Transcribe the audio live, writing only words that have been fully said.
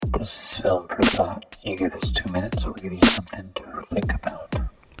This is Film for Thought. You give us 2 minutes, we'll give you something to think about.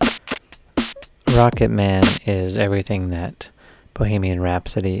 Rocket Man is everything that Bohemian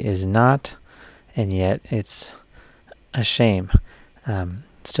Rhapsody is not, and yet it's a shame.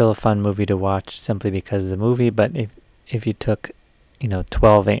 Still a fun movie to watch simply because of the movie, but if you took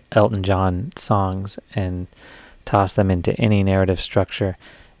 12 Elton John songs and tossed them into any narrative structure,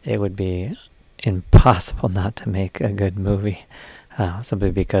 it would be impossible not to make a good movie, simply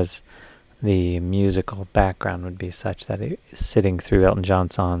because the musical background would be such that sitting through Elton John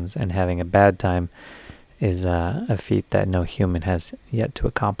songs and having a bad time is a feat that no human has yet to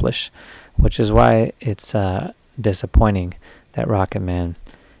accomplish, which is why it's disappointing that Rocket Man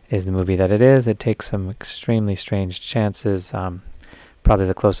is the movie that it is. It takes some extremely strange chances. Probably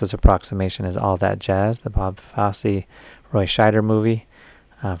the closest approximation is All That Jazz, the Bob Fosse, Roy Scheider movie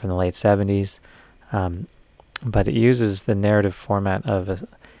from the late 70s. But it uses the narrative format of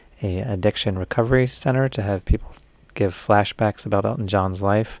a addiction recovery center to have people give flashbacks about Elton John's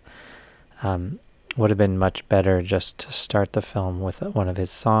life. Would have been much better just to start the film with one of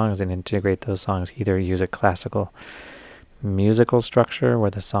his songs and integrate those songs, either use a classical musical structure where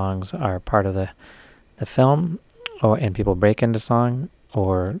the songs are part of the film, and people break into song,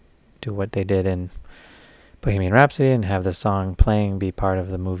 or do what they did in Bohemian Rhapsody and have the song playing be part of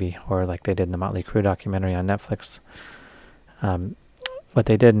the movie, or like they did in the Motley Crue documentary on Netflix. What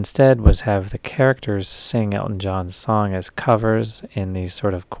they did instead was have the characters sing Elton John's song as covers in these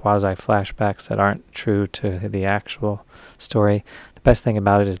sort of quasi-flashbacks that aren't true to the actual story. The best thing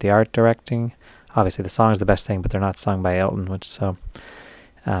about it is the art directing. Obviously the song is the best thing, but they're not sung by Elton, which so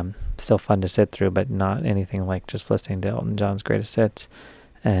still fun to sit through, but not anything like just listening to Elton John's greatest hits.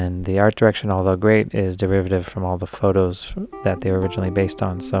 And the art direction, although great, is derivative from all the photos that they were originally based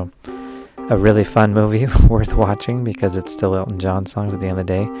on. So a really fun movie, worth watching because it's still Elton John songs at the end of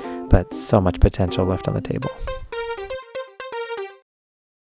the day, but so much potential left on the table.